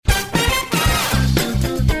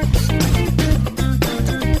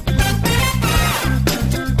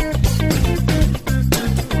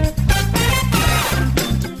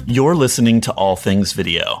You're listening to All Things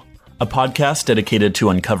Video, a podcast dedicated to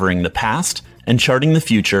uncovering the past and charting the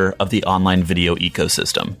future of the online video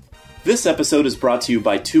ecosystem. This episode is brought to you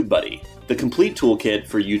by TubeBuddy, the complete toolkit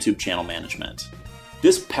for YouTube channel management.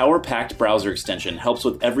 This power-packed browser extension helps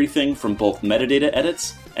with everything from both metadata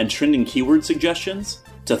edits and trending keyword suggestions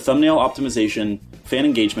to thumbnail optimization, fan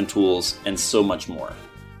engagement tools, and so much more.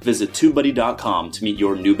 Visit TubeBuddy.com to meet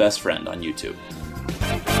your new best friend on YouTube.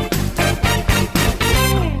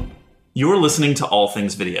 You're listening to All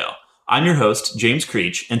Things Video. I'm your host, James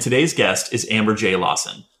Creech, and today's guest is Amber J.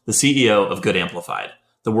 Lawson, the CEO of Good Amplified,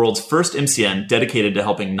 the world's first MCN dedicated to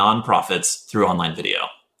helping nonprofits through online video.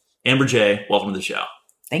 Amber J., welcome to the show.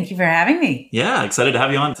 Thank you for having me. Yeah, excited to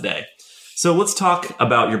have you on today. So let's talk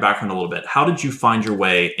about your background a little bit. How did you find your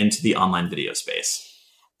way into the online video space?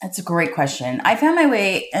 That's a great question. I found my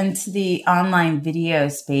way into the online video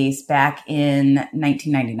space back in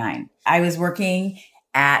 1999. I was working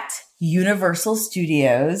at Universal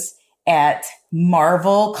Studios at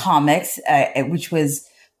Marvel Comics, which was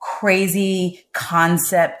crazy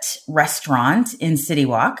concept restaurant in City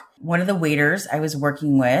Walk. One of the waiters I was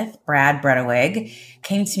working with, Brad Bredeweg,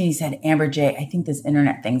 came to me and said, Amber J., I think this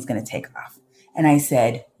internet thing's going to take off. And I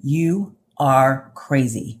said, you are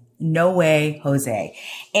crazy. No way, Jose.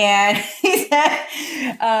 And he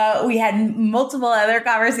said, we had multiple other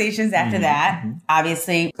conversations after that,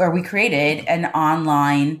 obviously, where we created an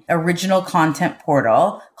online original content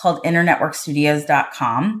portal called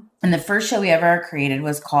internetworkstudios.com. And the first show we ever created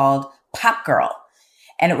was called Pop Girl.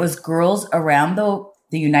 And it was girls around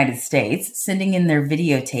the United States sending in their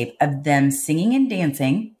videotape of them singing and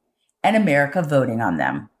dancing and America voting on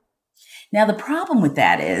them. Now, the problem with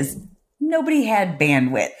that is nobody had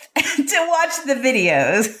bandwidth to watch the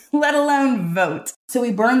videos, let alone vote. So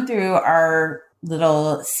we burned through our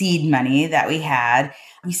little seed money that we had.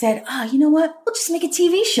 We said, you know what? We'll just make a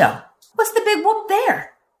TV show. What's the big whoop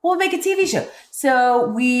there? We'll make a TV show. So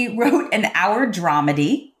we wrote an hour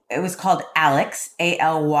dramedy. It was called Alyx,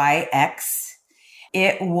 A-L-Y-X.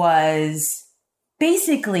 It was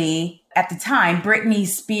basically, at the time, Britney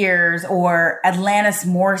Spears or Alanis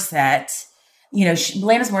Morissette. You know,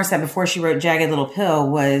 Alanis Morissette, before she wrote Jagged Little Pill,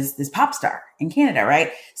 was this pop star in Canada,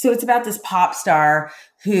 right? So it's about this pop star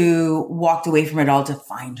who walked away from it all to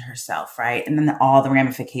find herself, right? And then all the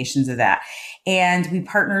ramifications of that. And we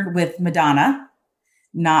partnered with Madonna,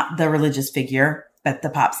 not the religious figure, but the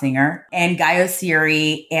pop singer, and Guy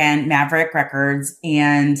Oseary and Maverick Records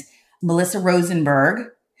and Melissa Rosenberg,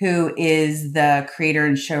 who is the creator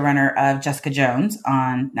and showrunner of Jessica Jones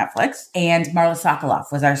on Netflix, and Marla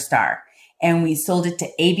Sokoloff was our star. And we sold it to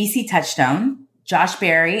ABC Touchstone, Josh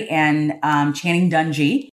Berry, and Channing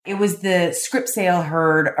Dungey. It was the script sale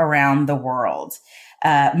heard around the world.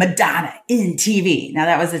 Madonna in TV. Now,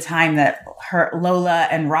 that was the time that Lola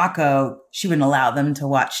and Rocco, she wouldn't allow them to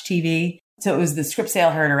watch TV. So it was the script sale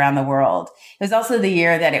heard around the world. It was also the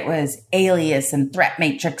year that it was Alias and Threat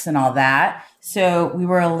Matrix and all that. So we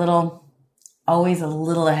were always a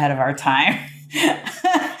little ahead of our time.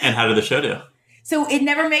 And how did the show do? So it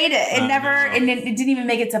never made it. And it didn't even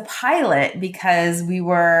make it to pilot because we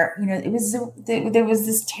were, there was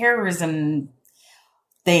this terrorism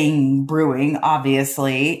thing brewing,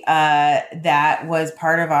 obviously, that was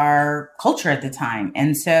part of our culture at the time.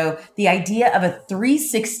 And so the idea of a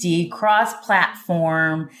 360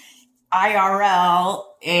 cross-platform IRL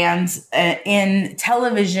and in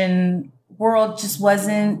television world just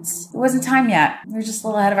wasn't time yet. We were just a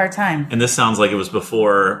little ahead of our time. And this sounds like it was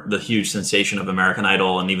before the huge sensation of American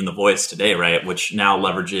Idol and even The Voice today, right? Which now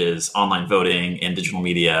leverages online voting and digital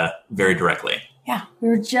media very directly. Yeah, we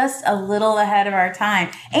were just a little ahead of our time.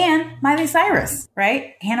 And Miley Cyrus,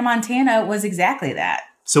 right? Hannah Montana was exactly that.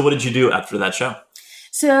 So what did you do after that show?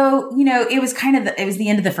 So, it was it was the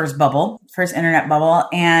end of the first internet bubble.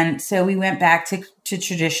 And so we went back to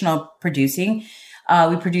traditional producing.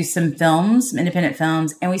 We produced some films, some independent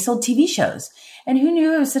films, and we sold TV shows. And who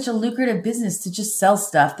knew it was such a lucrative business to just sell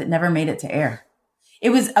stuff that never made it to air?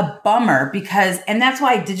 It was a bummer and that's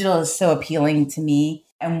why digital is so appealing to me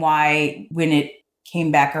and why when it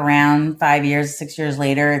came back around 6 years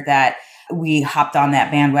later that we hopped on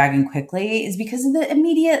that bandwagon quickly is because of the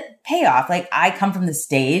immediate payoff. Like I come from the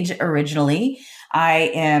stage originally.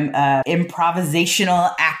 I am an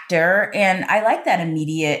improvisational actor and I like that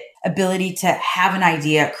immediate ability to have an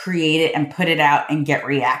idea, create it and put it out and get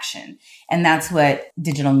reaction. And that's what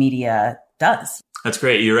digital media does. That's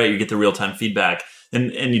great. You're right. You get the real-time feedback.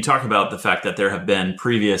 And you talk about the fact that there have been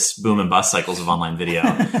previous boom and bust cycles of online video.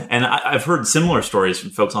 And I've heard similar stories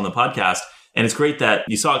from folks on the podcast. And it's great that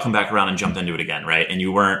you saw it come back around and jumped into it again, right? And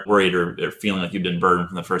you weren't worried or feeling like you'd been burned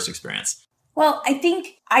from the first experience. Well, I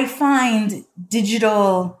think I find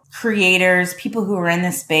digital creators, people who are in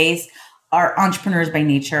this space, are entrepreneurs by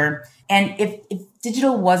nature. And if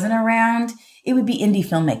digital wasn't around, it would be indie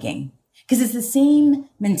filmmaking because it's the same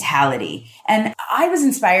mentality. And I was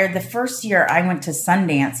inspired. The first year I went to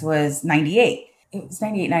Sundance was 98. It was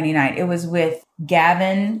 98, 99. It was with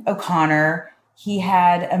Gavin O'Connor. He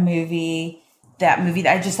had a movie that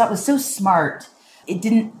I just thought was so smart. It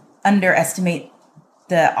didn't underestimate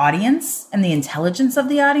the audience and the intelligence of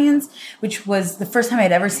the audience, which was the first time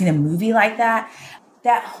I'd ever seen a movie like that.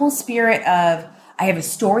 That whole spirit of, I have a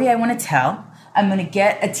story I want to tell. I'm going to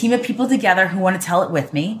get a team of people together who want to tell it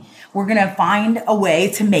with me. We're going to find a way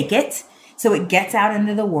to make it so it gets out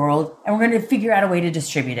into the world, and we're going to figure out a way to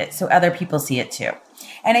distribute it so other people see it too.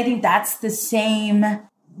 And I think that's the same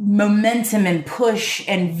momentum and push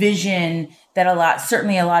and vision that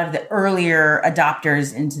certainly a lot of the earlier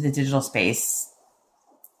adopters into the digital space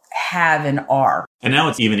have and are. And now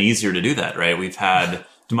it's even easier to do that, right? We've had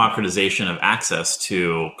democratization of access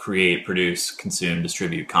to create, produce, consume,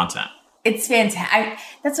 distribute content. It's fantastic.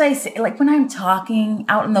 That's why I say, like, when I'm talking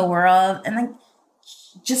out in the world, and like,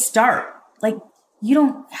 just start. Like, you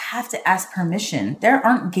don't have to ask permission. There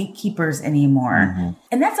aren't gatekeepers anymore. Mm-hmm.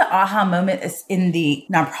 And that's an aha moment in the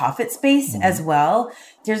nonprofit space as well.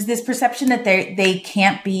 There's this perception that they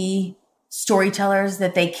can't be storytellers,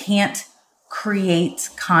 that they can't create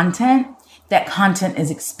content, that content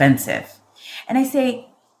is expensive. And I say,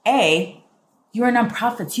 you are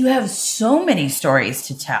nonprofits. You have so many stories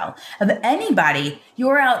to tell of anybody.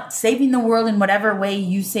 You're out saving the world in whatever way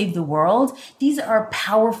you save the world. These are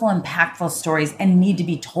powerful, impactful stories and need to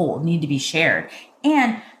be told, need to be shared.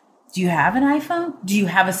 And do you have an iPhone? Do you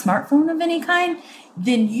have a smartphone of any kind?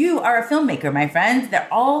 Then you are a filmmaker, my friends. That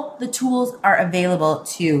all the tools are available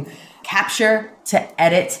to capture, to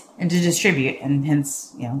edit, and to distribute. And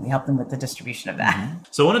hence, we help them with the distribution of that. Mm-hmm.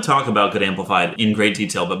 So I want to talk about Good Amplified in great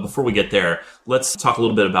detail, but before we get there, let's talk a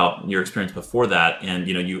little bit about your experience before that. And,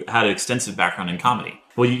 you had an extensive background in comedy.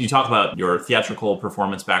 Well, you talk about your theatrical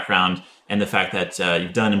performance background and the fact that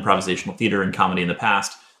you've done improvisational theater and comedy in the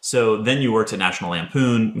past. So then you worked at National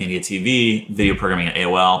Lampoon, Media TV, video programming at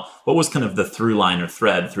AOL. What was kind of the through line or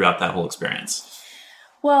thread throughout that whole experience?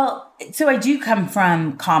 Well, so I do come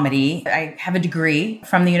from comedy. I have a degree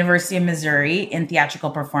from the University of Missouri in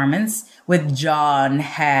theatrical performance with John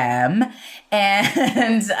Hamm.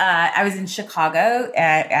 And I was in Chicago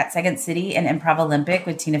at Second City and Improv Olympic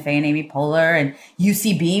with Tina Fey and Amy Poehler, and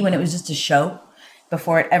UCB when it was just a show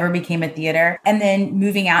before it ever became a theater. And then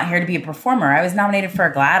moving out here to be a performer. I was nominated for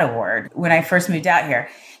a GLAAD Award when I first moved out here.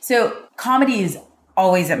 So comedy is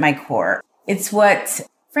always at my core. It's what,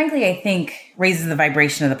 frankly, I think raises the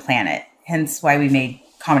vibration of the planet, hence why we made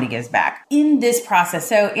Comedy Gives Back. In this process,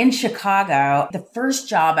 so in Chicago, the first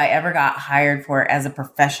job I ever got hired for as a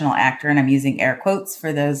professional actor, and I'm using air quotes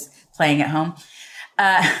for those playing at home,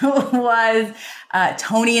 was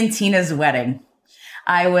Tony and Tina's wedding.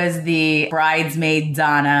 I was the bridesmaid,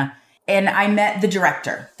 Donna, and I met the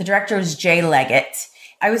director. The director was Jay Leggett.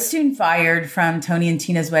 I was soon fired from Tony and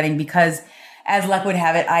Tina's wedding because, as luck would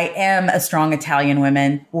have it, I am a strong Italian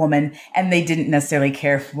woman, and they didn't necessarily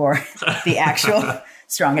care for the actual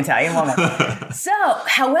strong Italian woman. So,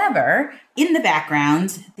 however, in the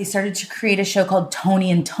background, they started to create a show called Tony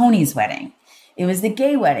and Tony's Wedding. It was the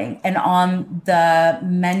gay wedding. And on the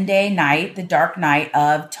Monday night, the dark night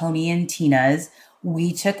of Tony and Tina's,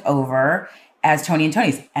 we took over as Tony and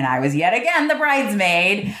Tony's. And I was yet again the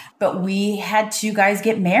bridesmaid, but we had two guys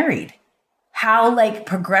get married. How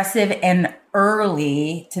progressive and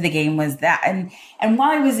early to the game was that? And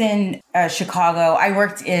while I was in Chicago, I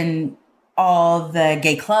worked in all the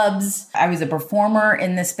gay clubs. I was a performer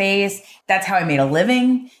in the space. That's how I made a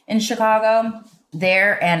living in Chicago,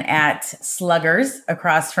 there and at Sluggers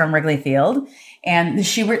across from Wrigley Field and the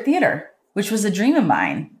Schubert Theater, which was a dream of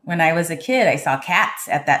mine. When I was a kid, I saw Cats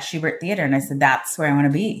at that Schubert Theater and I said, that's where I want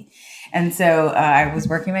to be. And so I was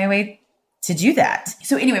working my way to do that.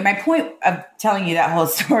 So anyway, my point of telling you that whole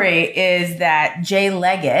story is that Jay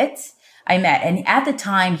Leggett I met, and at the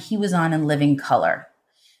time he was on In Living Color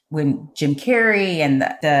when Jim Carrey and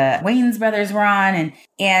the Wayans brothers were on,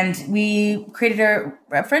 and we created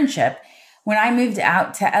a friendship. When I moved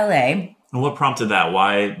out to LA. And what prompted that?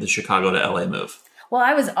 Why the Chicago to LA move? Well,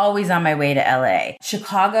 I was always on my way to LA.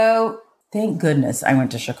 Chicago, thank goodness I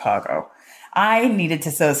went to Chicago. I needed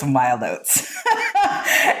to sow some wild oats.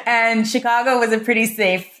 And Chicago was a pretty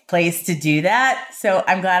safe place to do that. So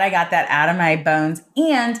I'm glad I got that out of my bones.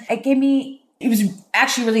 And it was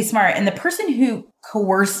actually really smart. And the person who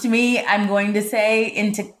coerced me, I'm going to say,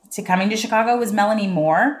 into coming to Chicago was Melanie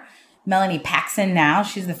Moore, Melanie Paxton now.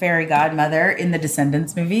 She's the fairy godmother in the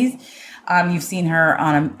Descendants movies. You've seen her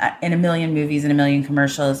in a million movies and a million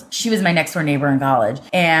commercials. She was my next door neighbor in college.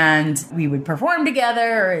 And we would perform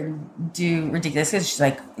together and do ridiculous things. She's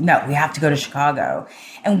like, no, we have to go to Chicago.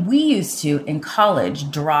 And we used to, in college,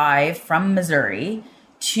 drive from Missouri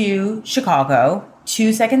to Chicago,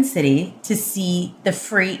 to Second City, to see the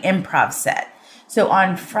free improv set. So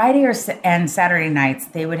on Friday and Saturday nights,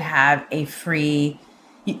 they would have a free,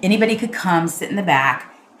 anybody could come, sit in the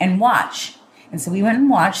back and watch. And so we went and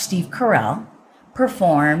watched Steve Carell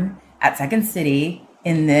perform at Second City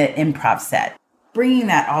in the improv set. Bringing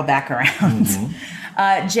that all back around,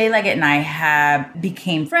 Jay Leggett and I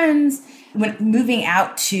became friends. When moving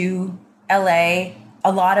out to LA,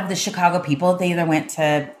 a lot of the Chicago people, they either went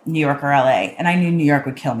to New York or LA, and I knew New York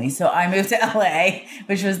would kill me. So I moved to LA,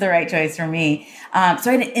 which was the right choice for me. So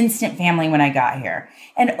I had an instant family when I got here.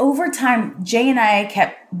 And over time, Jay and I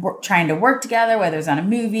kept trying to work together, whether it was on a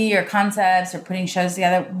movie or concepts or putting shows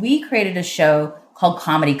together. We created a show called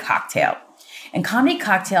Comedy Cocktail. And Comedy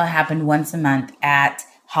Cocktail happened once a month at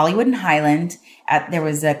Hollywood and Highland. There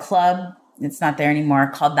was a club, it's not there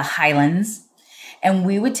anymore, called the Highlands. And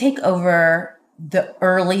we would take over the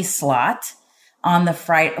early slot on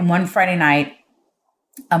one Friday night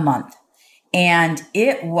a month. And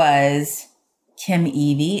it was Kim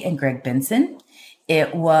Evey and Greg Benson.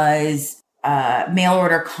 It was Mail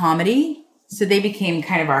Order Comedy. So they became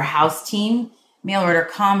kind of our house team. Mail Order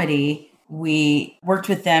Comedy, we worked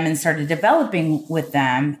with them and started developing with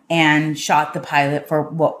them and shot the pilot for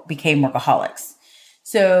what became Workaholics.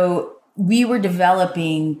 So we were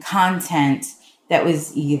developing content that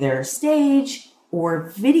was either stage or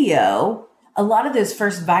video. A lot of those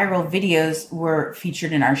first viral videos were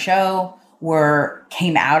featured in our show,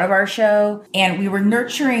 came out of our show. And we were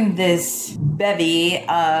nurturing this bevy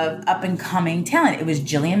of up and coming talent. It was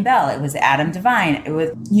Jillian Bell. It was Adam Devine. It was,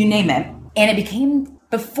 you name it. And it became,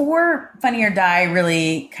 before Funny or Die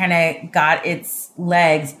really kind of got its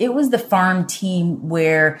legs, it was the farm team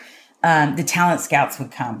where the talent scouts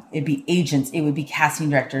would come. It'd be agents. It would be casting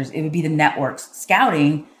directors. It would be the networks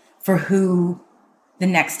scouting for who the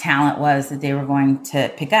next talent was that they were going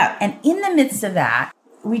to pick up. And in the midst of that,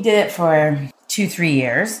 we did it for 2-3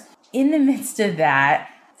 years. In the midst of that,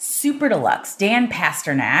 Super Deluxe, Dan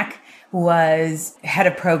Pasternak was head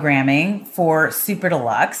of programming for Super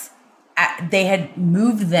Deluxe. They had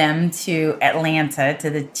moved them to Atlanta, to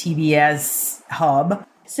the TBS hub.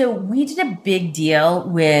 So we did a big deal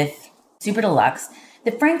with Super Deluxe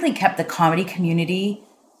that frankly kept the comedy community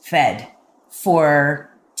fed for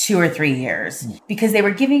 2 or 3 years because they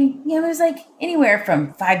were giving, it was like anywhere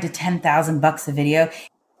from $5,000 to $10,000 a video.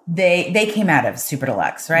 They came out of Super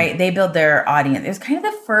Deluxe, right? They built their audience. It was kind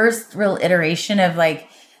of the first real iteration of like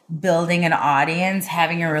building an audience,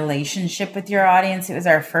 having a relationship with your audience. It was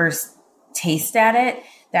our first taste at it.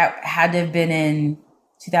 That had to have been in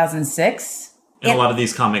 2006. And a lot of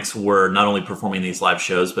these comics were not only performing these live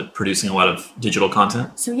shows, but producing a lot of digital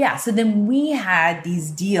content. So then we had these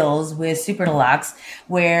deals with Super Deluxe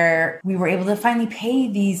where we were able to finally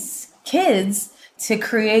pay these kids to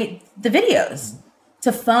create the videos,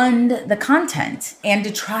 to fund the content and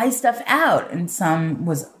to try stuff out. And some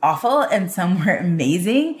was awful and some were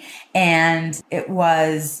amazing. And it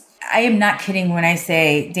was, I am not kidding when I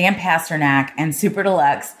say Dan Pasternak and Super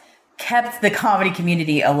Deluxe kept the comedy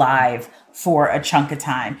community alive for a chunk of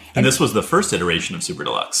time. And this was the first iteration of Super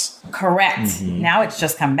Deluxe. Correct. Mm-hmm. Now it's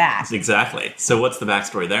just come back. Exactly. So what's the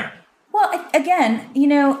backstory there? Well, again,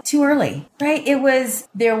 too early, right? There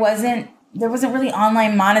wasn't really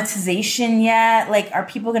online monetization yet. Like, are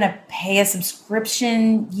people going to pay a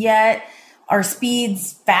subscription yet? Are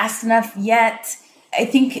speeds fast enough yet? I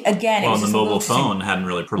think, again, well, the mobile phone hadn't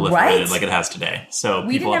really proliferated like it has today. So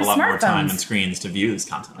people have a lot more time and screens to view this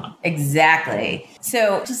content on. Exactly.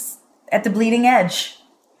 So just at the bleeding edge,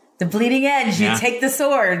 you take the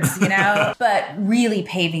swords, but really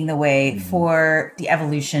paving the way for the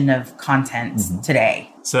evolution of content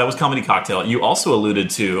today. So that was Comedy Cocktail. You also alluded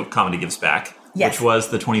to Comedy Gives Back, which was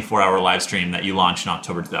the 24-hour live stream that you launched in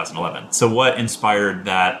October 2011. So what inspired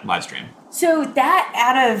that live stream? So that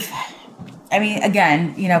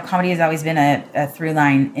comedy has always been a through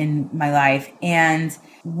line in my life. And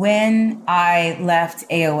when I left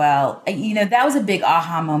AOL, that was a big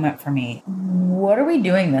aha moment for me. What are we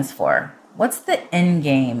doing this for? What's the end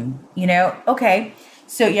game? Okay,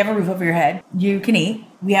 so you have a roof over your head. You can eat.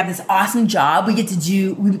 We have this awesome job. We get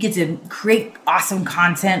to create awesome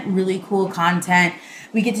content, really cool content.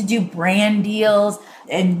 We get to do brand deals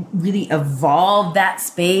and really evolve that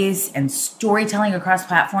space and storytelling across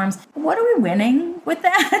platforms. What are we winning with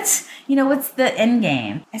that? What's the end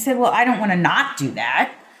game? I said, well, I don't want to not do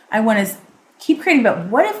that. I want to keep creating, but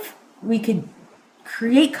what if we could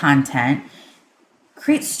create content,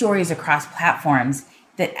 create stories across platforms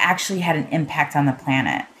that actually had an impact on the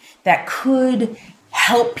planet, that could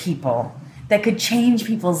help people, that could change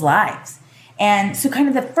people's lives? And so kind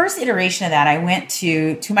of the first iteration of that, I went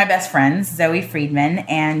to my best friends, Zoe Friedman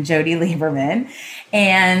and Jody Lieberman.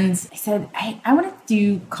 And I said, I want to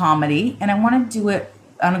do comedy and I want to do it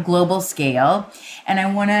on a global scale. And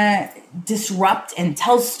I want to disrupt and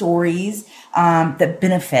tell stories that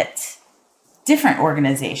benefit different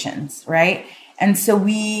organizations, right? And so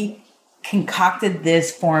we concocted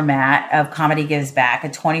this format of Comedy Gives Back, a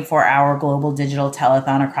 24-hour global digital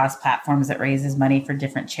telethon across platforms that raises money for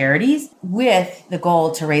different charities with the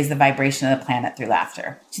goal to raise the vibration of the planet through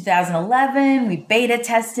laughter. 2011, we beta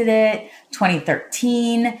tested it.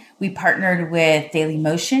 2013, we partnered with Daily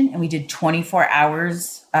Motion and we did 24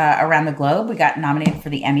 hours around the globe. We got nominated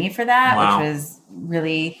for the Emmy for that, Wow. which was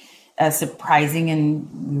really surprising,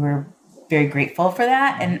 and we were very grateful for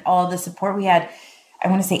that. And all the support we had, I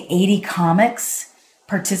want to say 80 comics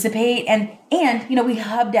participate. And we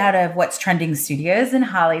hubbed out of What's Trending Studios in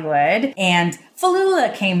Hollywood, and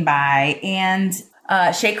Falula came by, and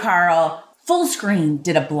Shay Carl Fullscreen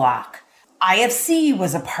did a block. IFC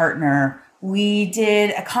was a partner. We did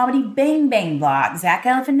a comedy Bang Bang block. Zach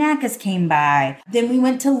Galifianakis came by. Then we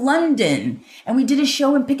went to London and we did a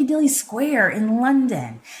show in Piccadilly Square in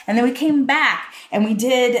London. And then we came back and we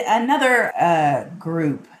did another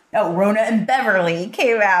group. Oh, Rona and Beverly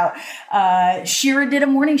came out. Shira did a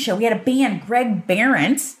morning show. We had a band, Greg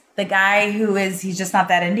Barrett, the guy he's just not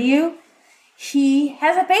that into you. He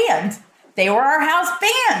has a band. They were our house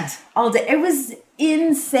band all day. It was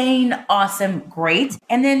insane, awesome, great.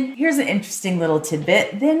 And then here's an interesting little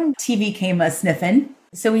tidbit. Then TV came a sniffing.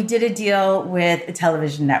 So we did a deal with a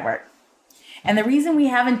television network. And the reason we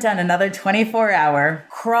haven't done another 24-hour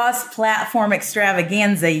cross-platform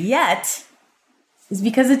extravaganza yet is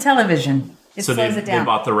because of television. It slows it down. They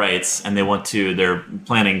bought the rights and they're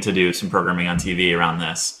planning to do some programming on TV around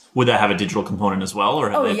this. Would that have a digital component as well, or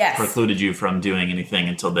have they precluded you from doing anything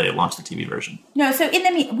until they launch the TV version? No, so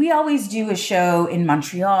we always do a show in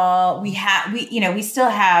Montreal. We still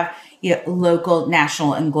have local,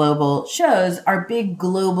 national, and global shows. Our big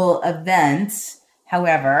global events,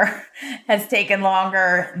 however, has taken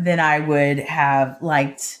longer than I would have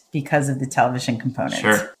liked because of the television component.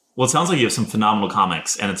 Sure. Well, it sounds like you have some phenomenal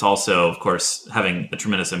comics, and it's also, of course, having a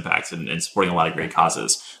tremendous impact and supporting a lot of great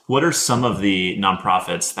causes. What are some of the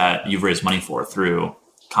nonprofits that you've raised money for through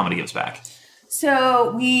Comedy Gives Back?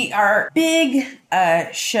 So our big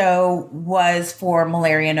show was for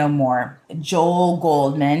Malaria No More. Joel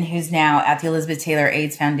Goldman, who's now at the Elizabeth Taylor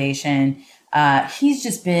AIDS Foundation, he's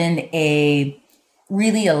just been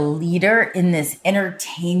really a leader in this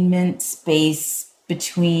entertainment space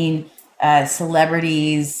between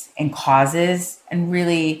celebrities and causes, and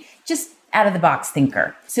really just out-of-the-box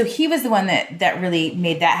thinker. So he was the one that really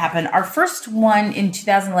made that happen. Our first one in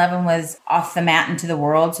 2011 was Off the Mat into the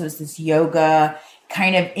World. So it was this yoga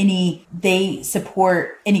kind of they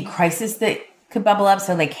support any crisis that could bubble up.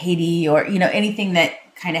 So like Haiti or, anything that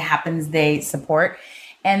kind of happens, they support.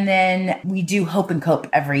 And then we do Hope and Cope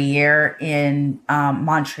every year in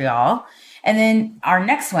Montreal. And then our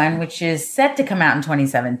next one, which is set to come out in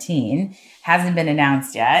 2017, hasn't been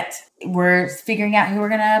announced yet. We're figuring out who we're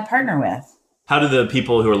going to partner with. How do the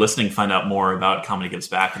people who are listening find out more about Comedy Gives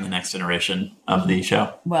Back in the next iteration of the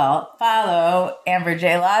show? Well, follow Amber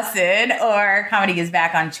J. Lawson or Comedy Gives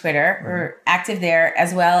Back on Twitter. We're active there,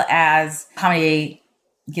 as well as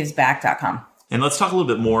comedygivesback.com. And let's talk a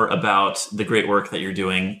little bit more about the great work that you're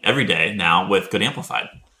doing every day now with Good Amplified.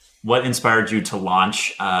 What inspired you to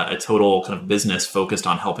launch a total kind of business focused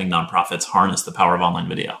on helping nonprofits harness the power of online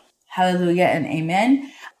video? Hallelujah and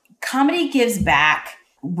amen. Comedy Gives Back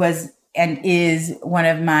was and is one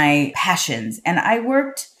of my passions. And I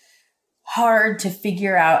worked hard to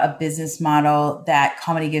figure out a business model that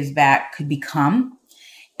Comedy Gives Back could become.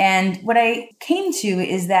 And what I came to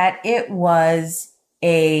is that it was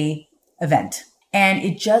an event. And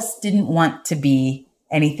it just didn't want to be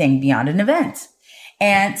anything beyond an event.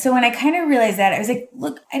 And so when I kind of realized that, I was like,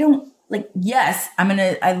 look, yes,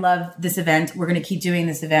 I love this event. We're going to keep doing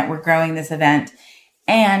this event. We're growing this event.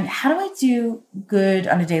 And how do I do good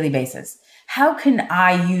on a daily basis? How can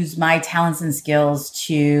I use my talents and skills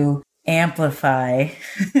to amplify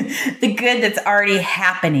the good that's already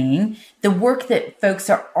happening, the work that folks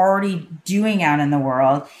are already doing out in the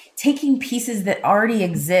world, taking pieces that already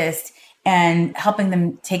exist and helping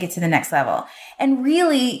them take it to the next level. And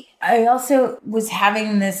really, I also was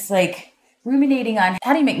having this like ruminating on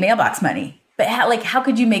how do you make mailbox money? But how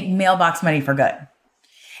could you make mailbox money for good?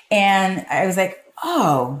 And I was like,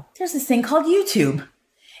 oh, there's this thing called YouTube.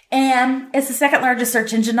 And it's the second largest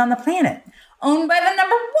search engine on the planet, owned by the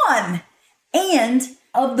number one. And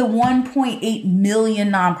of the 1.8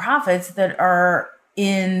 million nonprofits that are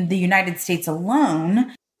in the United States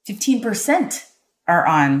alone, 15% are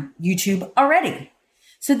on YouTube already.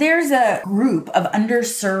 So there's a group of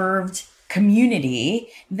underserved community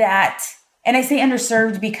that, and I say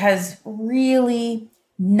underserved because really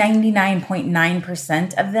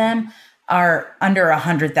 99.9% of them are under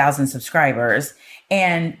 100,000 subscribers.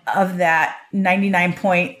 And of that,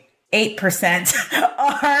 99.8%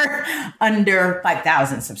 are under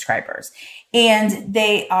 5,000 subscribers. And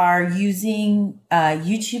they are using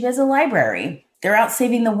YouTube as a library. They're out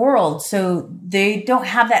saving the world. So they don't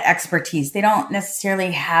have that expertise. They don't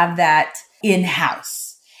necessarily have that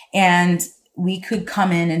in-house. And we could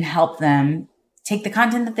come in and help them take the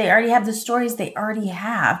content that they already have, the stories they already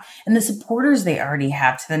have, and the supporters they already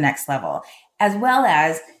have to the next level, as well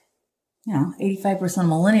as 85% of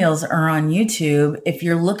millennials are on YouTube. If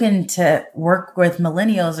you're looking to work with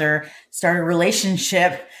millennials or start a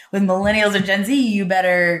relationship with millennials or Gen Z, you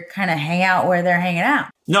better kind of hang out where they're hanging out.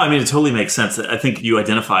 No, I mean, it totally makes sense. I think you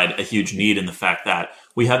identified a huge need in the fact that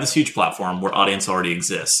we have this huge platform where audience already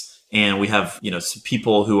exists. And we have, some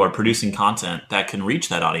people who are producing content that can reach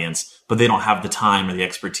that audience, but they don't have the time or the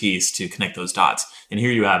expertise to connect those dots. And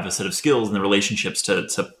here you have a set of skills and the relationships to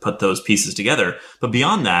put those pieces together. But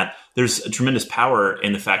beyond that, there's a tremendous power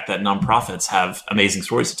in the fact that nonprofits have amazing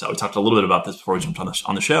stories to tell. We talked a little bit about this before we jumped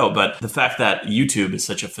on the show, but the fact that YouTube is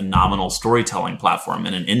such a phenomenal storytelling platform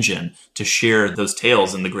and an engine to share those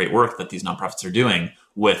tales and the great work that these nonprofits are doing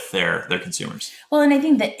with their consumers. Well, and I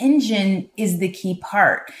think the engine is the key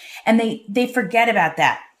part, and they forget about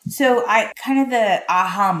that. So the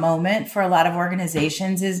aha moment for a lot of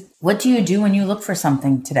organizations is, what do you do when you look for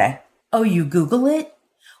something today? Oh, you Google it?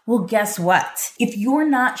 Well, guess what? If you're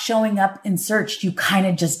not showing up in search, you kind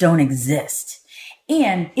of just don't exist.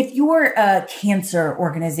 And if you're a cancer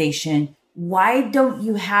organization, why don't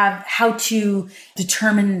you have how to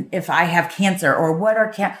determine if I have cancer or why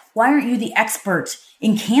aren't you the expert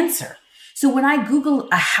in cancer? So when I Google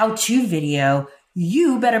a how-to video,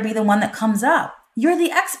 you better be the one that comes up. You're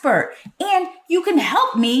the expert, and you can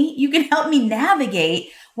help me. You can help me navigate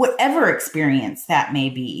whatever experience that may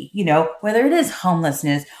be, whether it is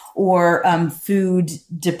homelessness or food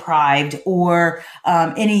deprived or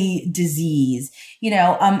any disease.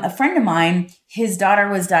 A friend of mine, his daughter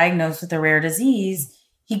was diagnosed with a rare disease.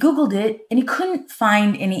 He Googled it and he couldn't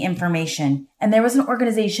find any information. And there was an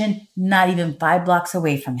organization not even 5 blocks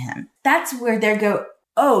away from him. That's where they go,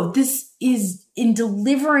 oh, this is in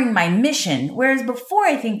delivering my mission. Whereas before,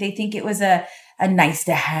 I think they think it was a nice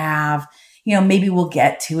to have, maybe we'll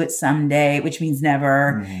get to it someday, which means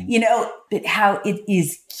never, but how it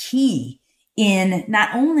is key in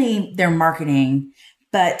not only their marketing,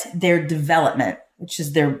 but their development, which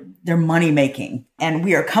is their money making. And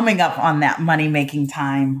we are coming up on that money making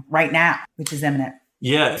time right now, which is imminent.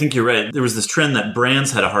 Yeah, I think you're right. There was this trend that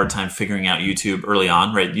brands had a hard time figuring out YouTube early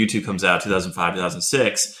on, right? YouTube comes out 2005,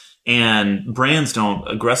 2006. And brands don't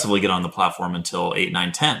aggressively get on the platform until 8,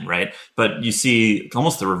 9, 10, right? But you see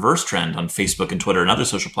almost the reverse trend on Facebook and Twitter and other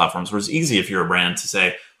social platforms where it's easy if you're a brand to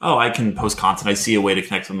say, oh, I can post content. I see a way to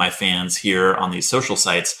connect with my fans here on these social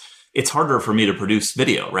sites. It's harder for me to produce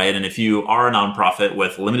video, right? And if you are a nonprofit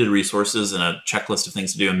with limited resources and a checklist of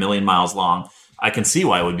things to do 1 million miles long, I can see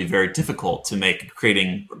why it would be very difficult to make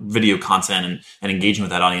creating video content and engaging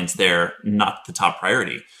with that audience there not the top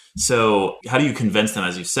priority. So how do you convince them,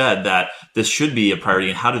 as you said, that this should be a priority,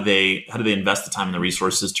 and how do they invest the time and the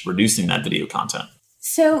resources to producing that video content?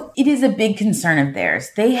 So it is a big concern of theirs.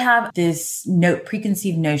 They have this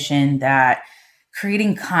preconceived notion that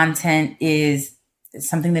creating content is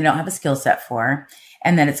something they don't have a skill set for,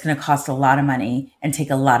 and that it's going to cost a lot of money and take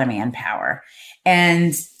a lot of manpower.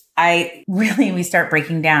 And we start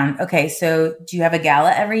breaking down, okay, so do you have a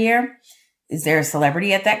gala every year? Is there a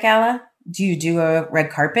celebrity at that gala? Do you do a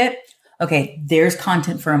red carpet? Okay, there's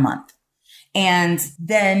content for a month. And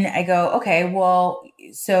then I go, okay, well,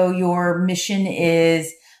 so your mission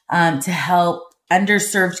is to help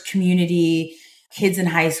underserved community kids in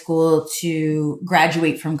high school to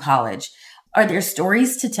graduate from college. Are there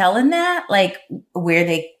stories to tell in that? Like where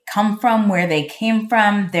they come from, where they came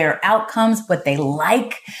from, their outcomes, what they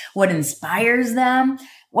like, what inspires them?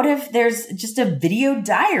 What if there's just a video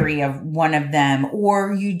diary of one of them,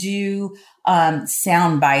 or you do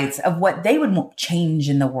sound bites of what they would change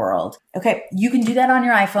in the world? Okay, you can do that on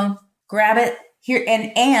your iPhone. Grab it here,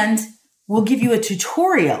 and we'll give you a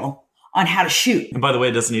tutorial on how to shoot. And by the way,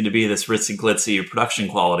 it doesn't need to be this ritzy glitzy production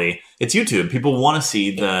quality. It's YouTube. People want to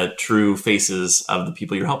see the true faces of the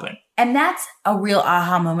people you're helping. And that's a real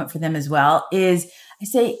aha moment for them as well, is I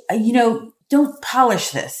say, don't polish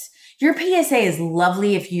this. Your PSA is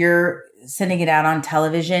lovely if you're sending it out on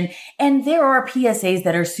television. And there are PSAs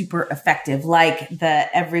that are super effective, like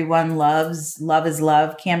the Everyone Loves Love is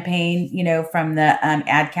Love campaign, from the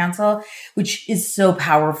Ad Council, which is so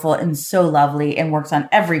powerful and so lovely and works on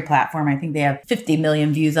every platform. I think they have 50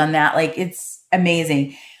 million views on that. Like, it's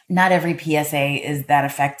amazing. Not every PSA is that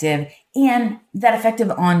effective, and that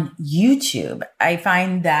effective on YouTube. I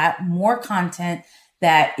find that more content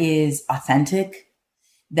that is authentic,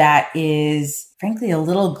 that is frankly a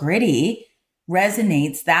little gritty,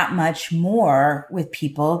 resonates that much more with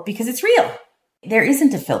people because it's real. There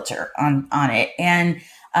isn't a filter on it, and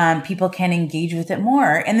people can engage with it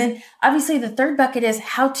more. And then obviously the third bucket is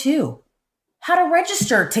how to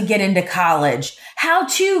register to get into college, how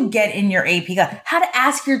to get in your AP, how to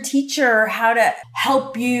ask your teacher, how to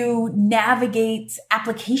help you navigate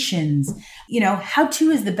applications. How to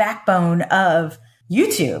is the backbone of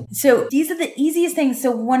YouTube. So these are the easiest things.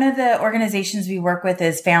 So one of the organizations we work with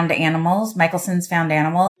is Found Animals, Michelson's Found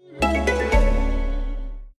Animal.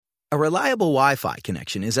 A reliable Wi-Fi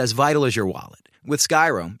connection is as vital as your wallet. With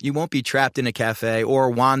Skyroam, you won't be trapped in a cafe or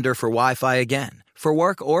wander for Wi-Fi again. For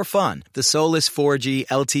work or fun, the Solus 4G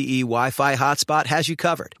LTE Wi-Fi hotspot has you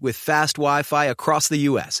covered with fast Wi-Fi across the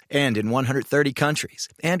U.S. and in 130 countries.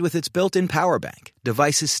 And with its built-in power bank,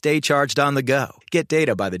 devices stay charged on the go. Get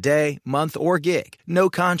data by the day, month, or gig. No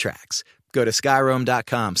contracts. Go to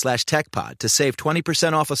skyroam.com/techpod to save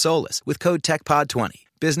 20% off a Solus with code TechPod20.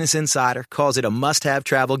 Business Insider calls it a must-have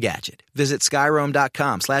travel gadget. Visit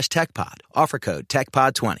skyroam.com/techpod. Offer code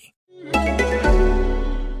TechPod20.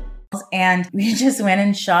 And we just went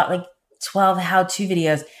and shot like 12 how-to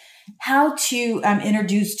videos. How to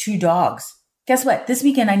introduce 2 dogs. Guess what? This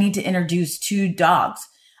weekend I need to introduce 2 dogs.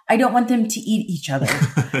 I don't want them to eat each other,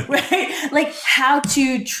 right? Like how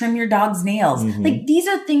to trim your dog's nails. Mm-hmm. Like these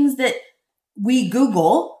are things that we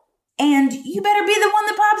Google, and you better be the one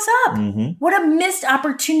that pops up. Mm-hmm. What a missed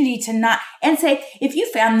opportunity to not, and say, if you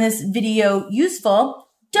found this video useful,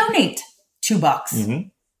 donate $2. Mm-hmm.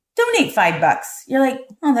 Donate $5. You're like,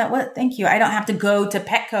 thank you. I don't have to go to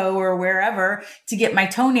Petco or wherever to get my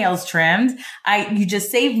toenails trimmed. You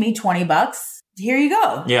just saved me $20. Here you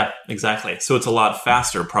go. Yeah, exactly. So it's a lot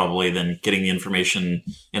faster probably than getting the information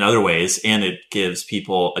in other ways. And it gives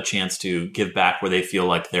people a chance to give back where they feel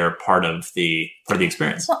like they're part of the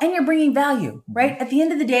experience. Well, and you're bringing value, right? At the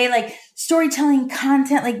end of the day, like storytelling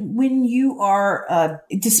content, like when you are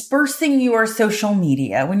dispersing your social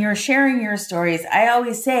media, when you're sharing your stories, I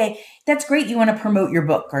always say, that's great. You want to promote your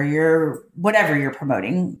book or your whatever you're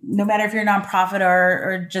promoting, no matter if you're a nonprofit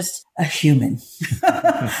or just a human.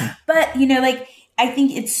 But, I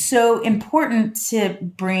think it's so important to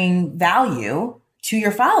bring value to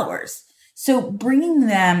your followers. So bringing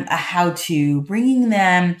them a how-to, bringing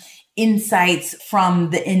them insights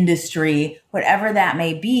from the industry, whatever that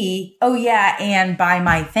may be. Oh yeah, and buy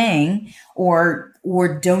my thing or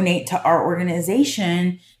donate to our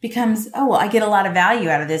organization becomes, I get a lot of value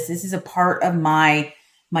out of this. This is a part of my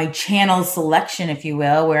channel selection, if you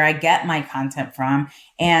will, where I get my content from,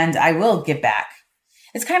 and I will give back.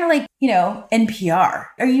 It's kind of like, NPR.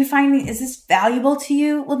 Are you finding, is this valuable to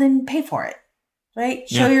you? Well, then pay for it, right?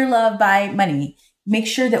 Show your love by money. Make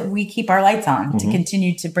sure that we keep our lights on to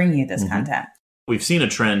continue to bring you this content. We've seen a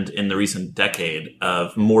trend in the recent decade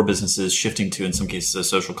of more businesses shifting to, in some cases, a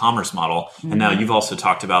social commerce model. And now you've also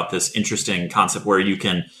talked about this interesting concept where you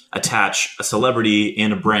can attach a celebrity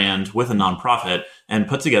and a brand with a nonprofit and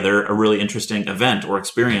put together a really interesting event or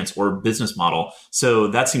experience or business model. So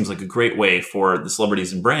that seems like a great way for the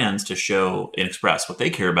celebrities and brands to show and express what they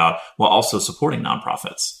care about while also supporting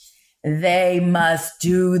nonprofits. They must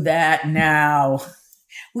do that now.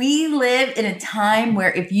 We live in a time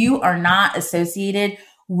where if you are not associated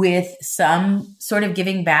with some sort of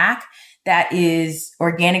giving back that is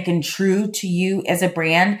organic and true to you as a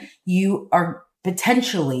brand, you are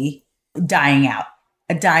potentially dying out,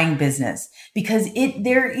 a dying business, because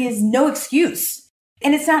there is no excuse.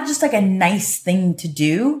 And it's not just like a nice thing to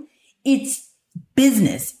do. It's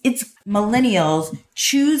business. It's millennials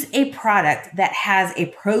choose a product that has a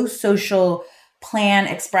pro-social plan,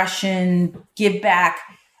 expression, give back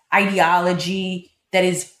ideology that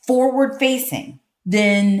is forward facing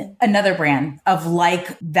than another brand of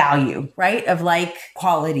like value, right? Of like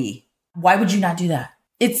quality. Why would you not do that?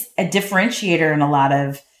 It's a differentiator in a lot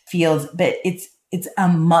of fields, but it's a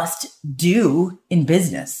must do in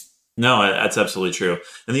business. No, that's absolutely true.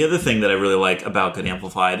 And the other thing that I really like about Good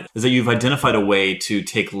Amplified is that you've identified a way to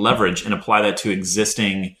take leverage and apply that to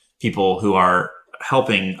existing people who are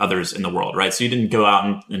helping others in the world, right? So you didn't go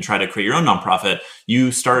out and try to create your own nonprofit.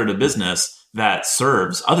 You started a business that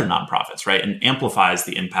serves other nonprofits, right? And amplifies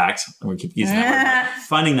the impact. And we keep using that word, but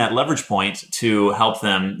finding that leverage point to help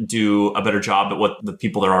them do a better job at what the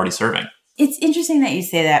people they're already serving. It's interesting that you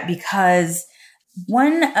say that, because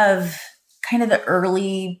one of kind of the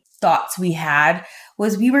early thoughts we had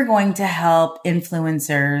was we were going to help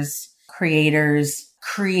influencers, creators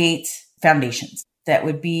create foundations that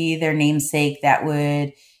would be their namesake, that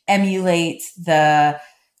would emulate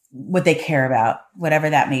what they care about, whatever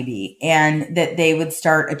that may be, and that they would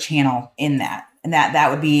start a channel in that. And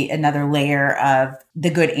that would be another layer of the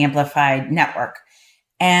Good Amplified network.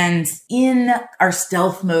 And in our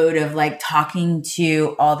stealth mode of like talking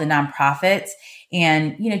to all the nonprofits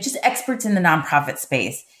and, just experts in the nonprofit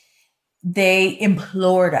space, they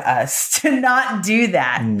implored us to not do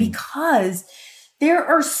that because there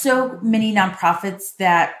are so many nonprofits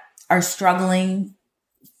that are struggling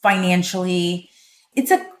financially.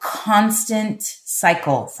 It's a constant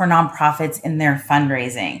cycle for nonprofits in their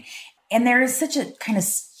fundraising. And there is such a kind of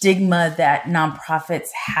stigma that nonprofits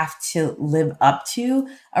have to live up to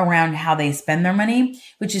around how they spend their money,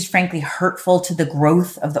 which is frankly hurtful to the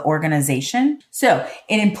growth of the organization. So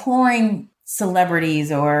in imploring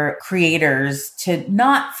celebrities or creators to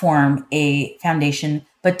not form a foundation,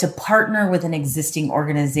 but to partner with an existing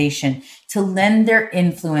organization, to lend their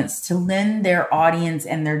influence, to lend their audience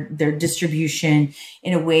and their distribution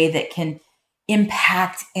in a way that can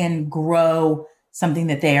impact and grow something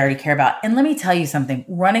that they already care about. And let me tell you something,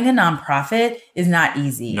 running a nonprofit is not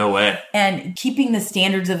easy. No way. And keeping the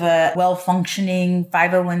standards of a well-functioning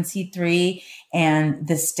 501c3 and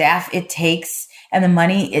the staff it takes and the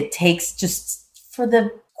money it takes just for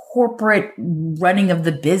the corporate running of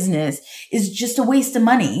the business is just a waste of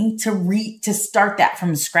money to start that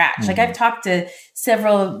from scratch. Mm-hmm. Like I've talked to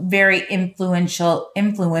several very influential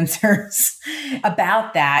influencers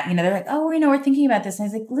about that. They're like, oh, we're thinking about this. And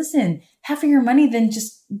I was like, listen, half of your money then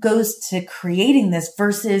just goes to creating this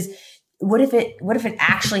versus what if it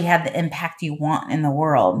actually had the impact you want in the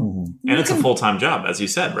world? Mm-hmm. And it's a full-time job, as you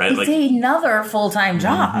said, right? It's another full-time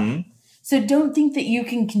job. Mm-hmm. So don't think that you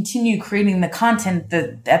can continue creating the content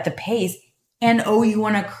at the pace and, you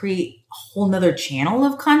want to create a whole nother channel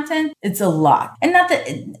of content. It's a lot. And not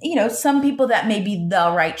that, some people that may be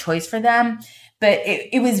the right choice for them, but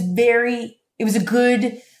it was a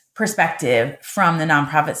good perspective from the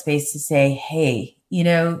nonprofit space to say, hey,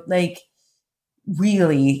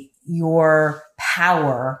 really your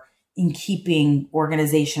power in keeping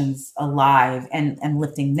organizations alive and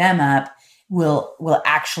lifting them up will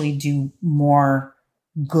actually do more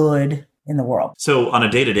good in the world. So on a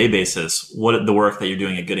day-to-day basis, what the work that you're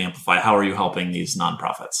doing at Good Amplify, how are you helping these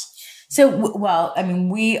nonprofits? So,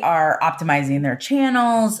 we are optimizing their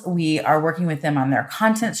channels. We are working with them on their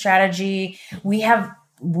content strategy. We have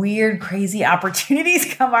weird, crazy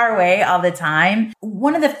opportunities come our way all the time.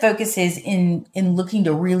 One of the focuses in looking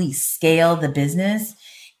to really scale the business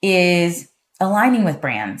is aligning with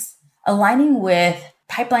brands, aligning with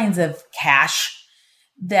pipelines of cash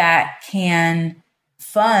that can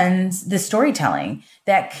fund the storytelling,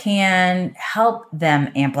 that can help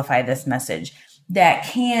them amplify this message, that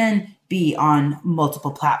can be on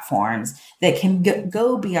multiple platforms, that can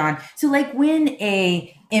go beyond. So like when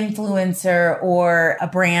a influencer or a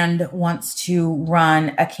brand wants to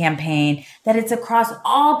run a campaign, that it's across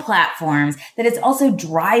all platforms, that it's also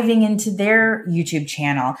driving into their YouTube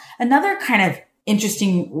channel. Another kind of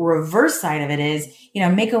interesting reverse side of it is,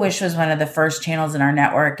 Make-A-Wish was one of the first channels in our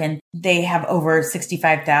network, and they have over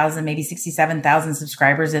 65,000, maybe 67,000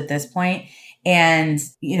 subscribers at this point. And,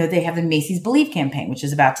 they have the Macy's Believe campaign, which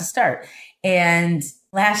is about to start. And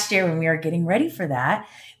last year when we were getting ready for that,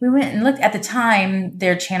 we went and looked. At the time,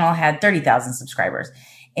 their channel had 30,000 subscribers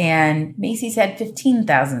and Macy's had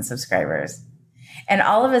 15,000 subscribers. And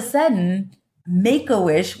all of a sudden,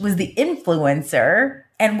 Make-A-Wish was the influencer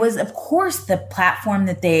and was, of course, the platform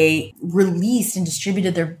that they released and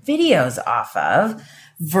distributed their videos off of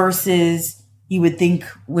versus you would think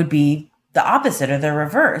would be the opposite or the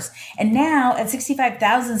reverse. And now at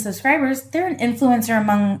 65,000 subscribers, they're an influencer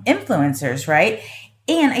among influencers, right?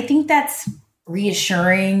 And I think that's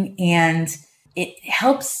reassuring, and it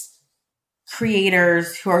helps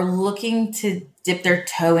creators who are looking to dip their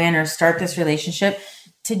toe in or start this relationship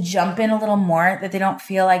to jump in a little more, that they don't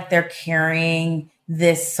feel like they're carrying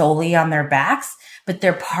this solely on their backs, but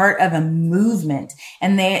they're part of a movement,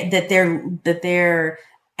 and they're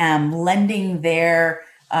lending their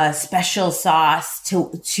special sauce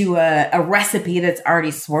to a recipe that's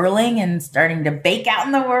already swirling and starting to bake out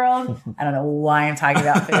in the world. I don't know why I'm talking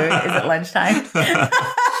about food. Is it lunchtime?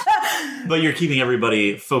 But you're keeping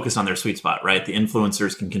everybody focused on their sweet spot, right? The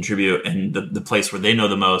influencers can contribute in the place where they know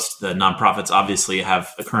the most. The nonprofits obviously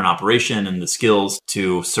have a current operation and the skills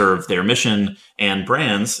to serve their mission. And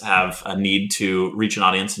brands have a need to reach an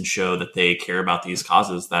audience and show that they care about these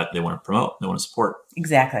causes that they want to promote, they want to support.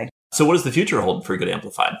 Exactly. So what does the future hold for Good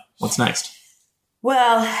Amplified? What's next?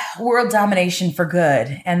 Well, world domination for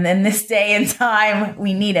good. And in this day and time,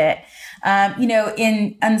 we need it.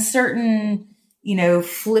 In uncertain,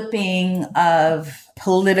 flipping of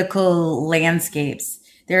political landscapes,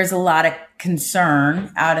 there's a lot of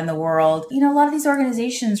concern out in the world. A lot of these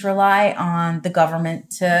organizations rely on the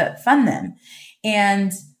government to fund them.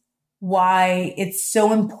 And why it's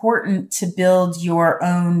so important to build your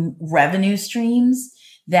own revenue streams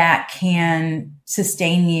that can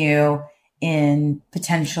sustain you in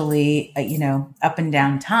potentially, up and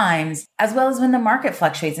down times, as well as when the market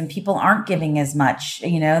fluctuates and people aren't giving as much,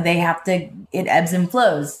 it ebbs and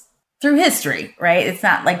flows through history, right? It's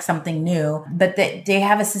not like something new, but that they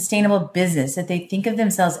have a sustainable business, that they think of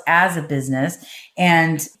themselves as a business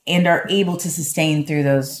and are able to sustain through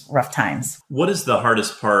those rough times. What is the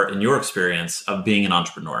hardest part in your experience of being an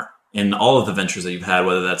entrepreneur? In all of the ventures that you've had,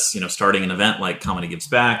 whether that's, starting an event like Comedy Gives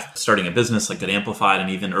Back, starting a business like Good Amplified, and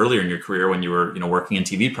even earlier in your career when you were, working in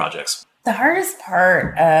TV projects. The hardest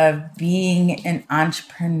part of being an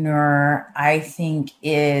entrepreneur, I think,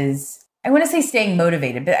 is, I want to say staying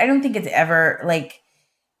motivated, but I don't think it's ever I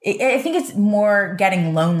think it's more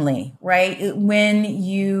getting lonely, right? When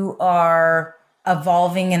you are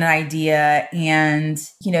evolving an idea and,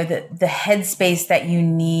 the headspace that you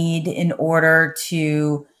need in order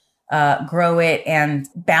to grow it and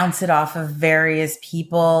bounce it off of various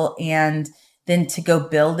people and then to go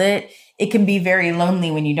build it, it can be very lonely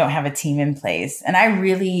when you don't have a team in place. And I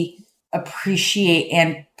really appreciate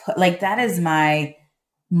and that is my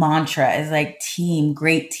mantra, is team,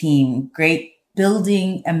 great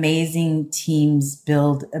building amazing teams,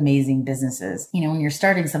 build amazing businesses. When you're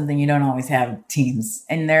starting something, you don't always have teams,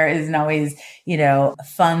 and there isn't always,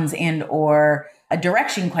 funds and or a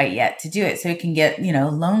direction quite yet to do it. So it can get,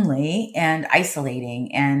 lonely and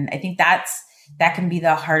isolating. And I think that can be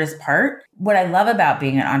the hardest part. What I love about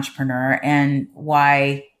being an entrepreneur and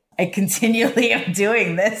why I continually am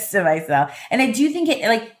doing this to myself. And I do think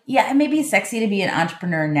it may be sexy to be an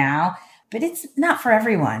entrepreneur now, but it's not for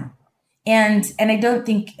everyone. And I don't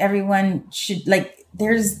think everyone should,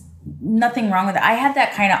 there's nothing wrong with it. I had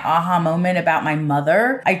that kind of aha moment about my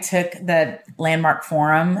mother. I took the Landmark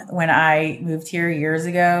Forum when I moved here years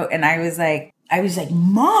ago. And I was like,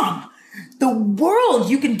 Mom, the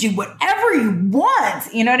world, you can do whatever you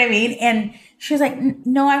want. You know what I mean? And she was like,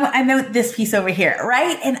 no, I meant this piece over here.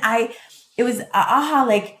 Right. And it was aha,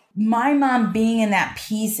 my mom being in that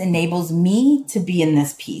piece enables me to be in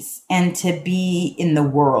this piece and to be in the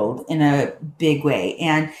world in a big way.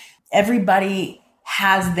 And everybody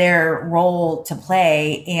has their role to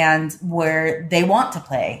play and where they want to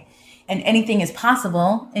play. And anything is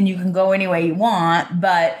possible and you can go any way you want.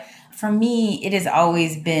 But for me, it has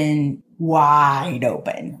always been wide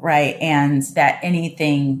open, right? And that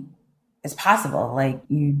anything is possible.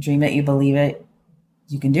 You dream it, you believe it,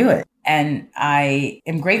 you can do it. And I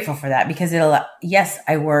am grateful for that because yes,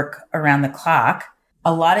 I work around the clock.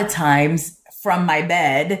 A lot of times from my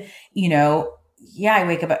bed, I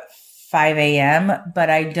wake up at 5 a.m., but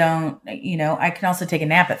I don't, I can also take a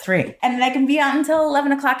nap at 3 and I can be out until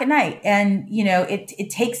 11 o'clock at night. And, it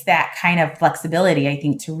takes that kind of flexibility, I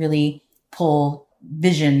think, to really pull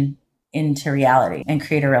vision into reality and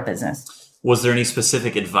create a real business. Was there any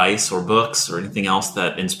specific advice or books or anything else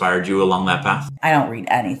that inspired you along that path? I don't read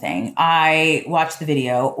anything. I watch the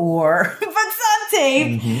video or books on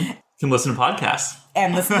tape. Mm-hmm. You can listen to podcasts.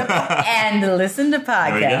 And listen to podcasts.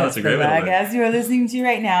 There we go. That's a great way to learn. Podcast you are listening to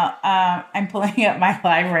right now. I'm pulling up my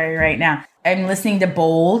library right now. I'm listening to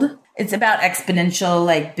Bold. It's about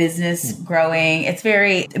exponential business growing. It's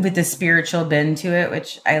very with the spiritual bend to it,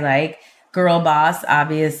 which I like. Girl Boss,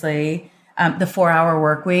 obviously. The 4 Hour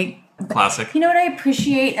Work Week. Classic. You know what I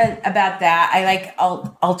appreciate about that? I like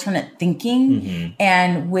alternate thinking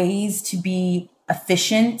and ways to be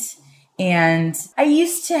efficient. And I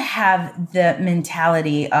used to have the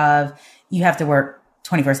mentality of you have to work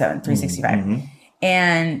 24/7, 365.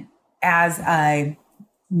 And as I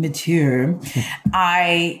mature,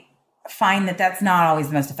 I find that that's not always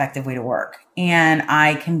the most effective way to work. And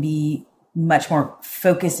I can be much more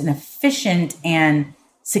focused and efficient and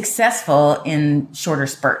successful in shorter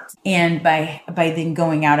spurts. And by then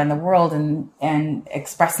going out in the world and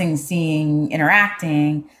expressing, seeing,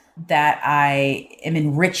 interacting, that I am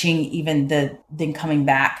enriching even then coming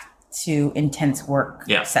back to intense work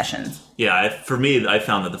sessions. Yeah, for me, I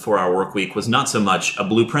found that the 4-hour work week was not so much a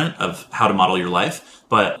blueprint of how to model your life,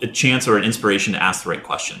 but a chance or an inspiration to ask the right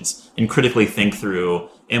questions and critically think through,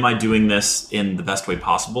 am I doing this in the best way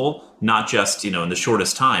possible? Not just, in the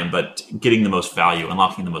shortest time, but getting the most value,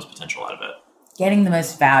 unlocking the most potential out of it. Getting the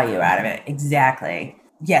most value out of it. Exactly.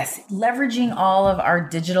 Yes. Leveraging all of our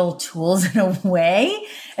digital tools in a way.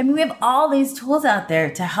 I mean, we have all these tools out there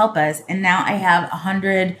to help us. And now I have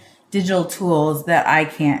 100 digital tools that I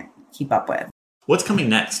can't keep up with. What's coming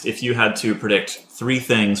next? If you had to predict 3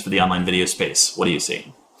 things for the online video space, what do you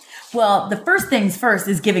see? Well, the first things first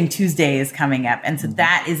is Giving Tuesday is coming up. And so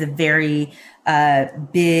that is a very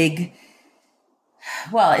big,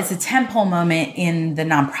 it's a tentpole moment in the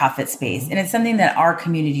nonprofit space. And it's something that our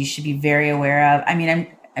community should be very aware of. I mean,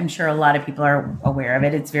 I'm sure a lot of people are aware of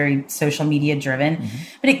it. It's very social media driven,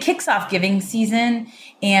 but it kicks off giving season.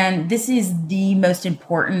 And this is the most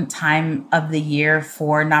important time of the year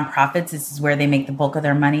for nonprofits. This is where they make the bulk of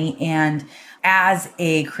their money. And as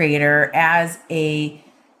a creator, as a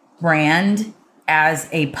brand, as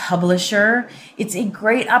a publisher, it's a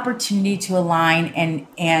great opportunity to align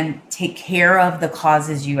and take care of the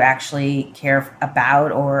causes you actually care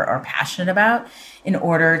about or are passionate about in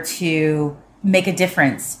order to make a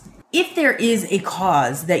difference. If there is a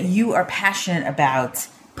cause that you are passionate about,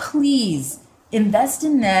 please invest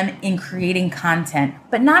in them in creating content,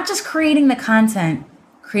 but not just creating the content,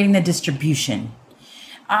 creating the distribution.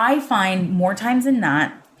 I find more times than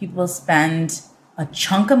not, people spend a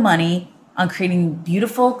chunk of money on creating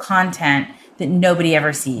beautiful content that nobody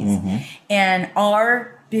ever sees. And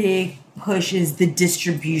our big push is the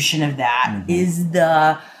distribution of that, is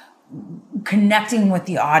the connecting with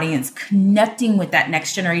the audience, connecting with that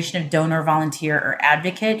next generation of donor, volunteer, or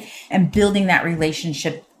advocate, and building that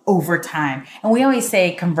relationship over time. And we always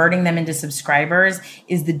say converting them into subscribers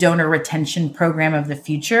is the donor retention program of the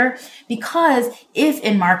future. Because if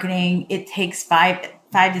in marketing, it takes 5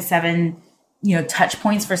 to 7 touch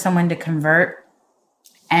points for someone to convert.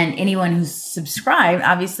 And anyone who's subscribed,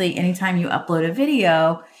 obviously, anytime you upload a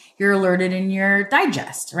video, you're alerted in your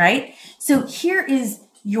digest, right? So here is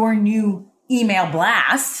your new email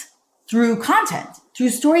blast through content, through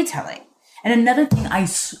storytelling. And another thing I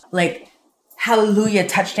like, hallelujah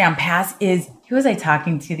touchdown pass is, who was I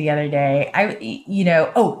talking to the other day? I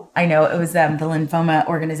know, it was the lymphoma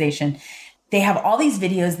organization. They have all these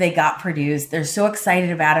videos they got produced. They're so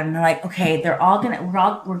excited about it. And they're like, okay, we're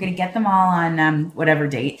going to get them all on whatever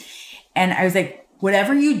date. And I was like,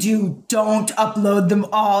 whatever you do, don't upload them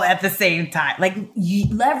all at the same time. Like, you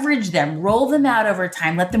leverage them, roll them out over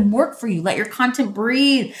time, let them work for you, let your content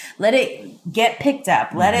breathe, let it get picked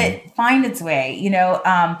up, let it find its way,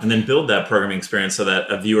 and then build that programming experience so that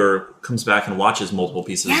a viewer comes back and watches multiple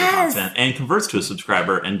pieces of content and converts to a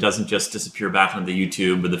subscriber and doesn't just disappear back into the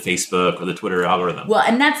YouTube or the Facebook or the Twitter algorithm. Well,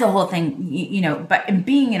 and that's the whole thing, but in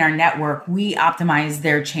being in our network, we optimize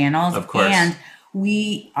their channels. Of course. And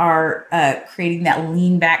we are creating that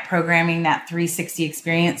lean back programming, that 360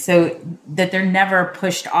 experience, so that they're never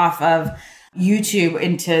pushed off of YouTube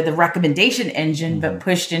into the recommendation engine, but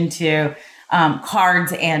pushed into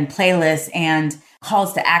cards and playlists and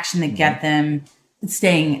calls to action that get them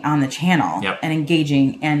staying on the channel and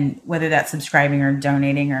engaging, and whether that's subscribing or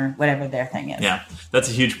donating or whatever their thing is. Yeah, that's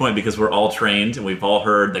a huge point, because we're all trained and we've all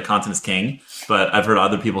heard that content is king, but I've heard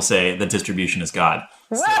other people say that distribution is God.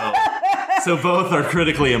 So both are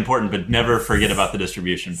critically important, but never forget about the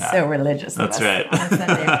distribution path. So religious. That's right.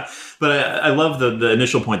 But I love the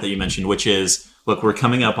initial point that you mentioned, which is, look, we're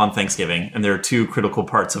coming up on Thanksgiving, and there are 2 critical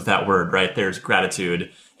parts of that word, right? There's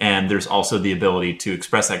gratitude, and there's also the ability to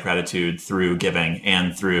express that gratitude through giving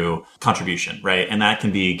and through contribution, right? And that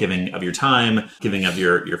can be giving of your time, giving of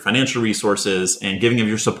your financial resources, and giving of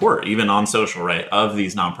your support, even on social, right, of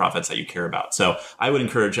these nonprofits that you care about. So I would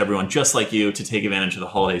encourage everyone, just like you, to take advantage of the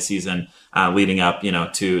holiday season leading up,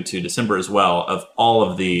 to December as well, of all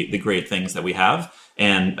of the great things that we have,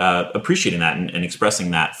 and appreciating that and expressing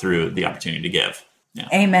that through the opportunity to give. Yeah.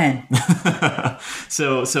 Amen.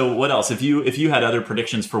 So what else? If you had other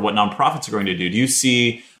predictions for what nonprofits are going to do you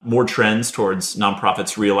see more trends towards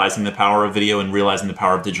nonprofits realizing the power of video and realizing the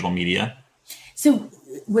power of digital media? So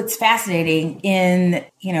what's fascinating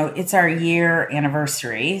it's our year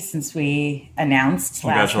anniversary since we announced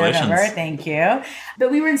last November. Thank you. But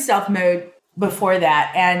we were in stealth mode before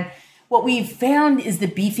that. And what we've found is the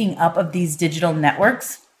beefing up of these digital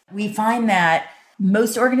networks. We find that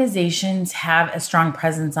most organizations have a strong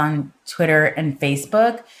presence on Twitter and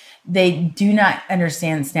Facebook. They do not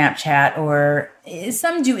understand Snapchat, or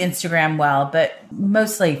some do Instagram well, but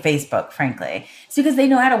mostly Facebook, frankly. It's because they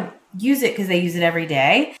know how to use it because they use it every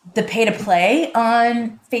day. The pay to play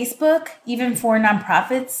on Facebook, even for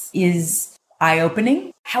nonprofits, is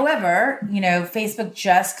eye-opening. However, Facebook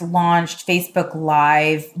just launched Facebook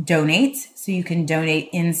Live Donates. So you can donate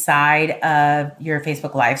inside of your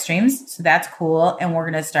Facebook live streams. So that's cool. And we're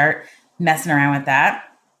going to start messing around with that.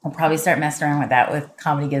 We'll probably start messing around with that with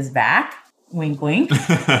Comedy Gives Back. Wink, wink.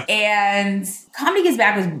 And Comedy Gives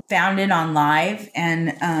Back was founded on live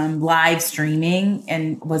and live streaming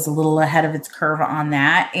and was a little ahead of its curve on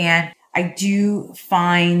that. And I do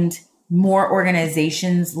find more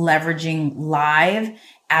organizations leveraging live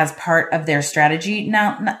as part of their strategy.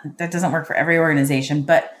 Now, that doesn't work for every organization,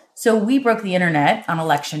 but so we broke the internet on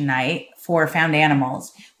election night for Found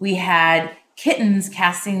Animals. We had kittens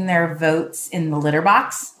casting their votes in the litter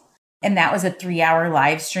box. And that was a 3-hour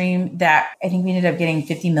live stream that I think we ended up getting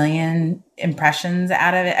 50 million impressions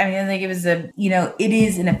out of it. I mean, I think it was it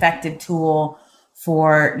is an effective tool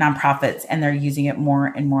for nonprofits and they're using it more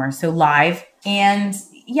and more. So live. And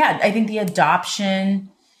yeah, I think the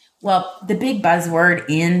adoption, the big buzzword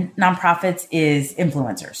in nonprofits is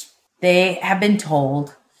influencers. They have been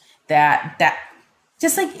told that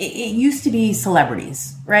just like it used to be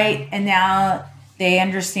celebrities, right? And now they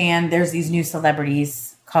understand there's these new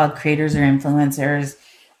celebrities called creators or influencers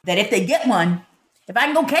that if they get one, if I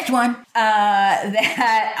can go catch one,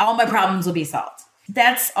 that all my problems will be solved.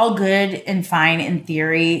 That's all good and fine in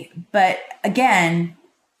theory. But again,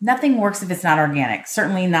 nothing works if it's not organic.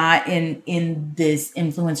 Certainly not in this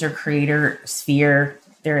influencer creator sphere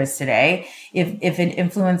there is today. If an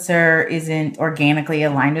influencer isn't organically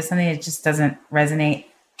aligned with something, it just doesn't resonate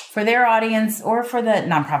for their audience or for the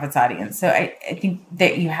nonprofit's audience. So I think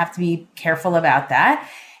that you have to be careful about that.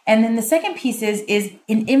 And then the second piece is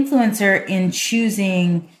an influencer in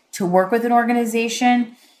choosing to work with an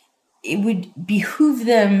organization, it would behoove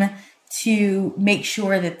them to make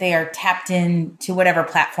sure that they are tapped in to whatever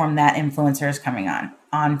platform that influencer is coming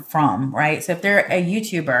on from, right? So if they're a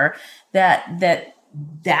YouTuber,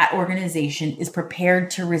 that organization is prepared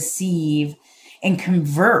to receive and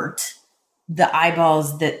convert the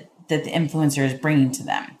eyeballs that the influencer is bringing to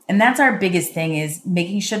them. And that's our biggest thing, is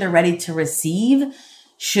making sure they're ready to receive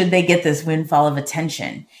should they get this windfall of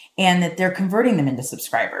attention, and that they're converting them into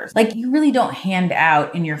subscribers. Like, you really don't hand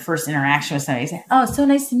out in your first interaction with somebody, say, "Oh, so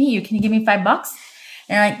nice to meet you. Can you give me $5?"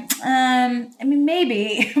 And you're like, I mean,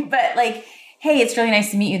 maybe, but like, "Hey, it's really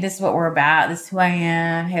nice to meet you. This is what we're about. This is who I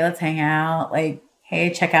am. Hey, let's hang out. Like,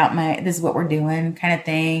 hey, check out this is what we're doing," kind of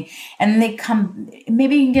thing. And then they come,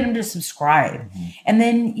 maybe you can get them to subscribe. Mm-hmm. And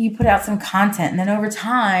then you put out some content. And then over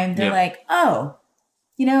time, they're like, "Oh,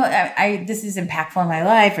 this is impactful in my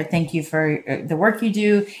life," or "Thank you for the work you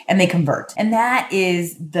do." And they convert. And that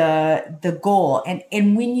is the goal.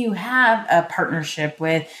 And when you have a partnership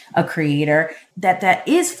with a creator that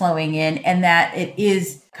is flowing in and that it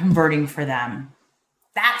is converting for them,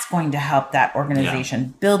 that's going to help that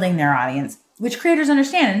organization building their audience, which creators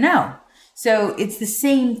understand and know. So it's the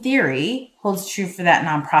same theory holds true for that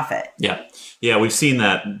nonprofit. Yeah, we've seen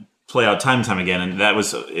that play out time and time again. And that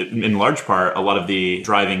was, in large part, a lot of the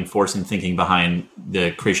driving force and thinking behind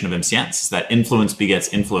the creation of MCNs, is that influence begets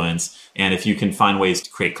influence. And if you can find ways to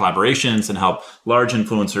create collaborations and help large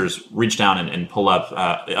influencers reach down and pull up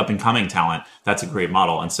up-and-coming talent, that's a great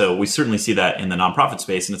model. And so we certainly see that in the nonprofit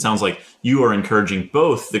space. And it sounds like you are encouraging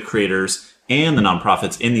both the creators and the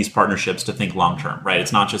nonprofits in these partnerships to think long-term, right?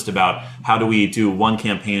 It's not just about how do we do one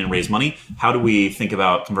campaign and raise money. How do we think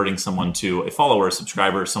about converting someone to a follower, a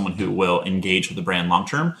subscriber, someone who will engage with the brand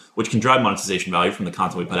long-term, which can drive monetization value from the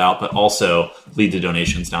content we put out, but also lead to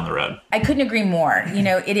donations down the road. I couldn't agree more.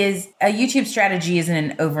 It is, a YouTube strategy isn't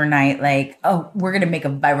an overnight, like, oh, we're going to make a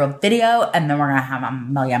viral video and then we're going to have a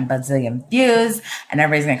million bazillion views and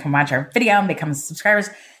everybody's going to come watch our video and become subscribers.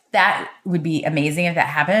 That would be amazing if that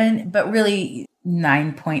happened. But really,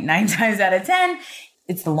 9.9 times out of 10,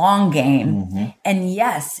 it's the long game. Mm-hmm. And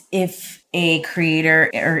yes, if a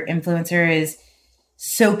creator or influencer is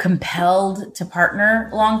so compelled to partner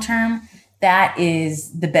long-term, that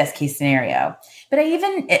is the best case scenario. But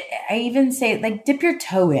I even say, like, dip your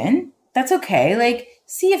toe in. That's okay. Like,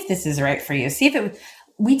 see if this is right for you. See if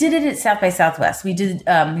we did it at South by Southwest. We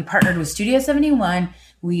partnered with Studio 71,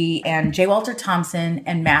 and J. Walter Thompson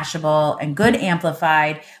and Mashable and Good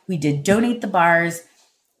Amplified. We did Donate the Bars.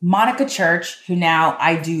 Monica Church, who now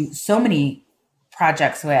I do so many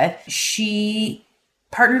projects with, she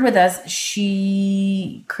partnered with us.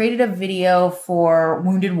 She created a video for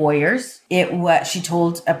Wounded Warriors. She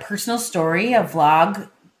told a personal story, a vlog,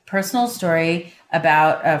 personal story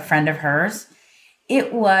about a friend of hers.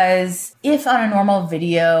 It was, if on a normal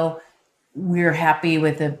video, we're happy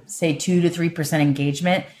with say 2 to 3%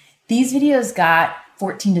 engagement, these videos got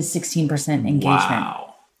 14 to 16% engagement.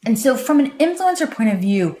 Wow. And so from an influencer point of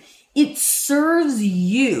view, it serves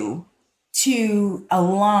you to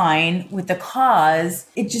align with the cause.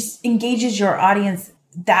 It just engages your audience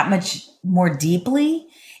that much more deeply,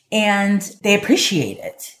 and they appreciate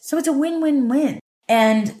it. So it's a win-win-win.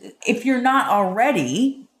 And if you're not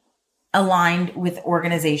already aligned with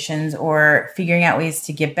organizations or figuring out ways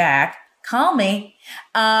to give back, call me.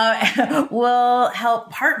 We'll help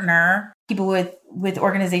partner people with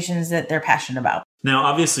organizations that they're passionate about. Now,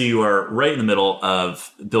 obviously, you are right in the middle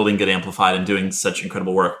of building Good Amplified and doing such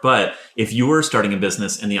incredible work. But if you were starting a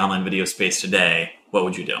business in the online video space today, what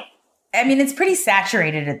would you do? I mean, it's pretty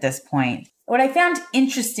saturated at this point. What I found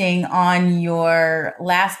interesting on your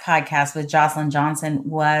last podcast with Jocelyn Johnson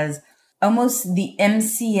was almost the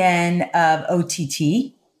MCN of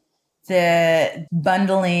OTT, the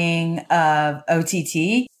bundling of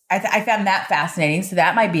OTT. I found that fascinating. So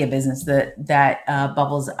that might be a business that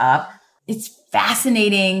bubbles up. It's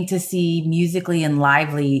fascinating to see Musical.ly and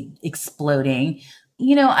Lively exploding.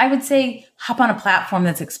 You know, I would say hop on a platform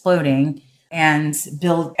that's exploding and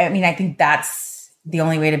build. I mean, I think that's the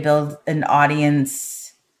only way to build an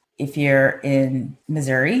audience if you're in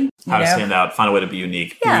Missouri. How to stand out, find a way to be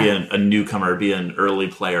unique, be a newcomer, be an early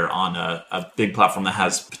player on a big platform that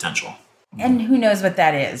has potential. And who knows what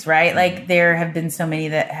that is, right? Like, there have been so many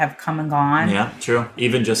that have come and gone. Yeah, true.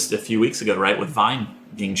 Even just a few weeks ago, right, with Vine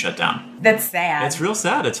being shut down. That's sad. It's real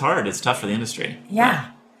sad. It's hard. It's tough for the industry.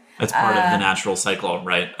 Yeah. It's part of the natural cycle,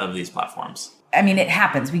 right, of these platforms. I mean, it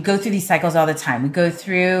happens. We go through these cycles all the time. We go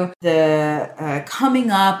through the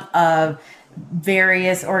coming up of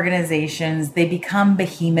various organizations. They become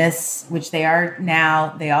behemoths, which they are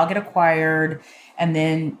now. They all get acquired. And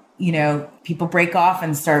then, you know, people break off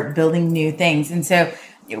and start building new things. And so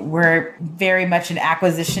we're very much in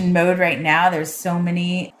acquisition mode right now. There's so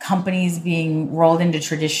many companies being rolled into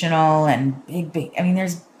traditional and big, I mean,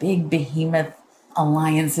 there's big behemoth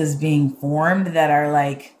alliances being formed that are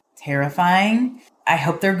like terrifying. I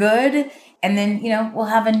hope they're good. And then, you know, we'll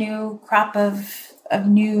have a new crop of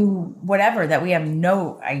new whatever that we have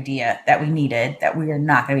no idea that we needed, that we are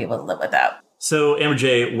not going to be able to live without. So, Amber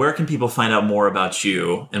J., where can people find out more about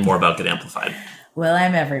you and more about Good Amplified? Well,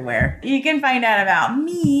 I'm everywhere. You can find out about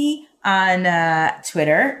me on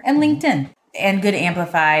Twitter and LinkedIn. And Good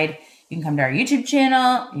Amplified, you can come to our YouTube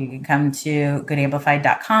channel. You can come to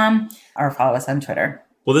goodamplified.com or follow us on Twitter.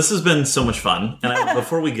 Well, this has been so much fun. And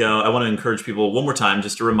before we go, I want to encourage people one more time,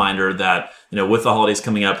 just a reminder that, you know, with the holidays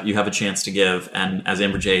coming up, you have a chance to give. And as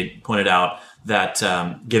Amber J. pointed out, that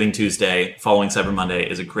Giving Tuesday following Cyber Monday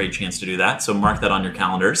is a great chance to do that. So mark that on your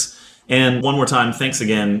calendars. And one more time, thanks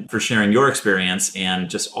again for sharing your experience and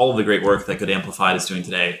just all of the great work that Good Amplified is doing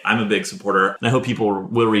today. I'm a big supporter, and I hope people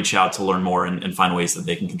will reach out to learn more and find ways that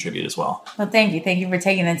they can contribute as well. Well, thank you. Thank you for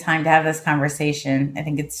taking the time to have this conversation. I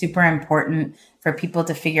think it's super important for people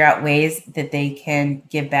to figure out ways that they can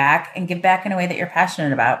give back and give back in a way that you're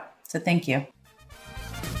passionate about. So thank you.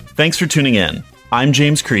 Thanks for tuning in. I'm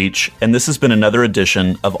James Creech, and this has been another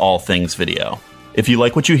edition of All Things Video. If you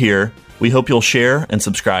like what you hear, we hope you'll share and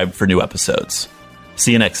subscribe for new episodes.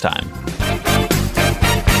 See you next time.